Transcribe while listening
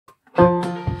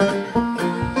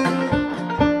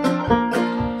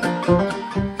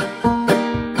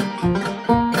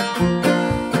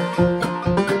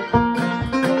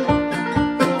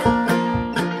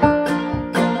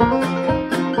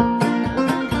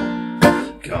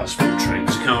Gospel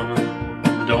train's coming,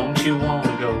 don't you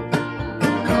wanna go?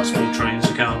 Gospel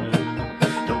train's coming,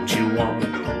 don't you wanna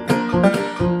go?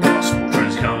 Gospel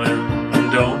train's coming,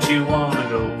 don't you wanna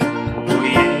go?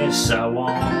 Yes, I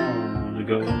wanna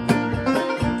go.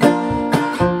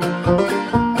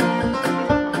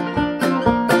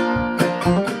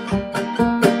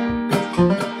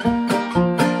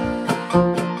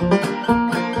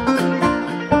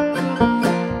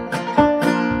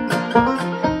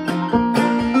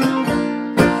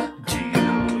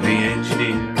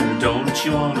 Don't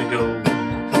you wanna go?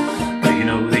 Do you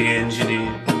know the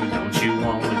engineer? Don't you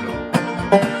wanna go?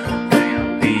 Do you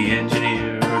know the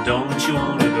engineer? Don't you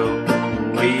wanna go?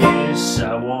 Yes,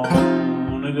 I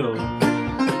wanna go.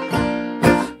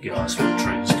 Gospel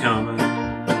train's coming,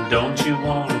 don't you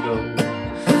wanna go?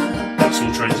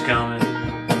 Gospel train's coming,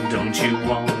 don't you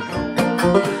wanna go?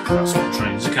 Gospel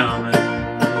train's coming,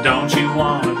 don't you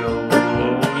wanna go?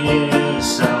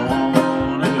 Yes, I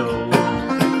wanna go.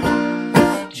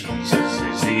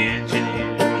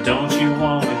 Don't you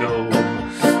wanna go?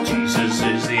 Jesus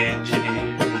is the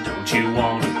engineer, don't you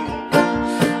wanna go?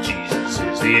 Jesus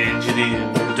is the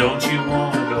engineer, don't you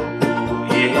wanna go?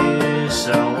 Yes, I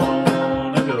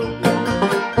wanna go.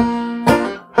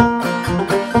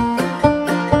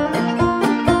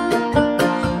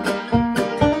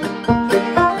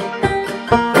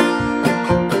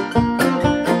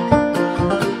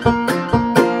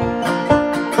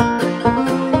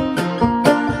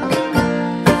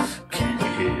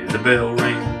 The bell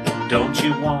ring, don't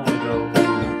you wanna go?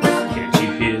 Can't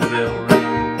you hear the bell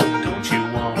ring? Don't you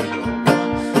wanna go?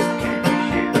 Can't you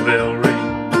hear the bell ring?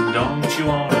 Don't you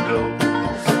wanna go?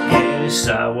 Yes, I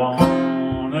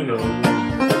wanna go.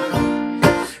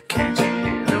 Can't you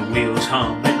hear the wheels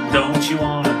humming? Don't you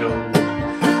wanna go?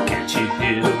 Can't you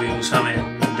hear the wheels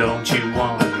humming? Don't you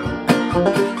wanna go?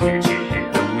 Can't you hear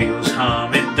the wheels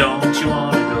humming? Don't you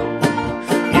wanna go?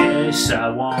 Yes, I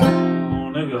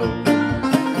wanna go.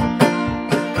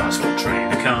 Gospel train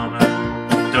a coming,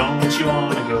 don't you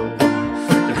wanna go?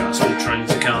 The gospel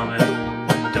trains a coming,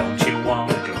 don't you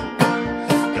wanna go?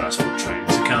 Gospel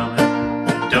trains a coming,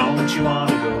 don't you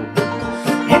wanna go?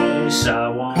 Yes, I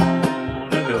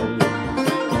wanna go.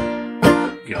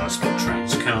 Gospel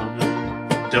trains a coming,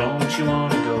 don't you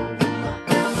wanna go?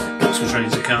 Gospel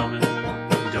trains a coming,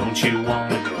 don't you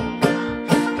wanna go?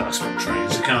 Gospel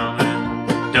trains a coming,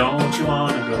 don't you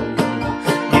wanna go?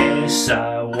 Yes,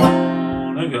 I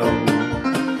wanna go.